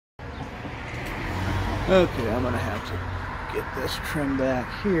Okay, I'm gonna have to get this trim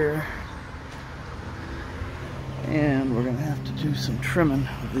back here, and we're gonna have to do some trimming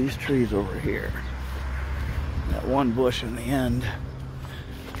of these trees over here. That one bush in the end,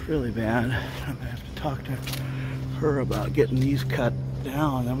 it's really bad. I'm gonna have to talk to her about getting these cut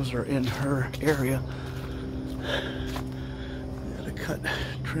down. Those are in her area. I gotta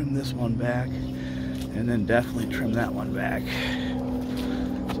trim this one back, and then definitely trim that one back.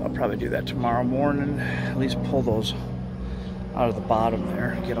 So I'll probably do that tomorrow morning. At least pull those out of the bottom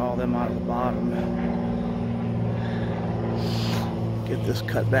there. Get all them out of the bottom. Get this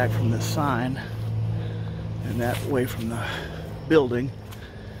cut back from this sign, and that away from the building.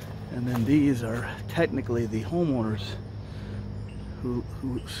 And then these are technically the homeowners who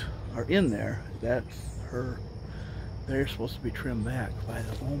are in there. That's her. They're supposed to be trimmed back by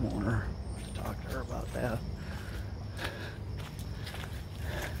the homeowner. I'll talk to her about that.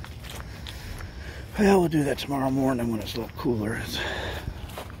 Well, we'll do that tomorrow morning when it's a little cooler.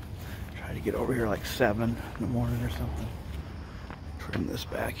 Try to get over here like 7 in the morning or something. Trim this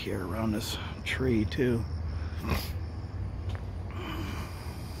back here around this tree too.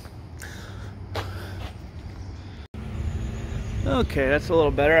 Okay, that's a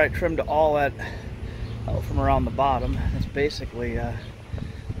little better. I trimmed all that out from around the bottom. It's basically,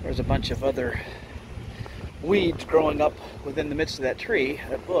 there's a bunch of other weeds growing up within the midst of that tree,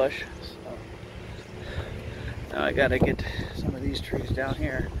 that bush. So now I gotta get some of these trees down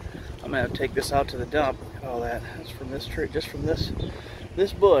here. I'm gonna have to take this out to the dump. Look at all that. That's from this tree, just from this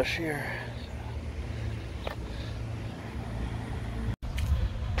bush here.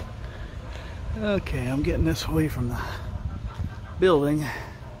 Okay, I'm getting this away from the building.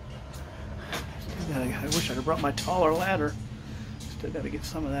 I wish I had brought my taller ladder. Still got to get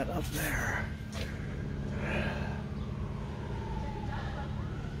some of that up there.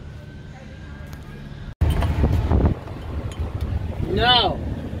 No.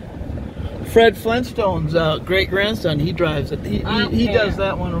 Fred Flintstone's great grandson, he drives it. He does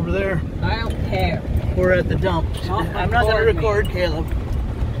that one over there. I don't care. We're at the dump. I'm not going to record Caleb.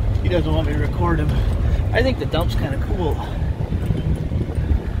 He doesn't want me to record him. I think the dump's kind of cool.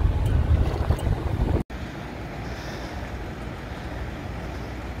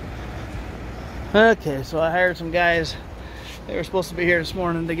 Okay, so I hired some guys. They were supposed to be here this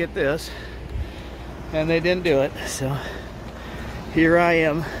morning to get this, and they didn't do it, so here I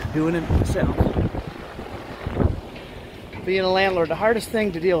am doing it myself. Being a landlord, the hardest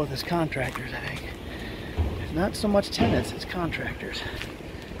thing to deal with is contractors, I think. It's not so much tenants, it's contractors.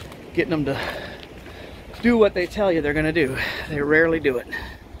 Getting them to do what they tell you they're gonna do. They rarely do it.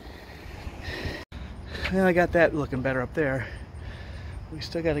 Well, I got that looking better up there. We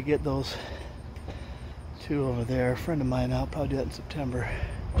still got to get those two over there. A friend of mine, I'll probably do that in September.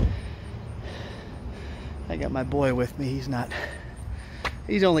 I got my boy with me.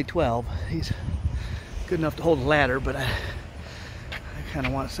 He's only 12. He's good enough to hold a ladder, but I kind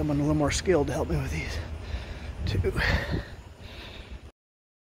of want someone a little more skilled to help me with these two.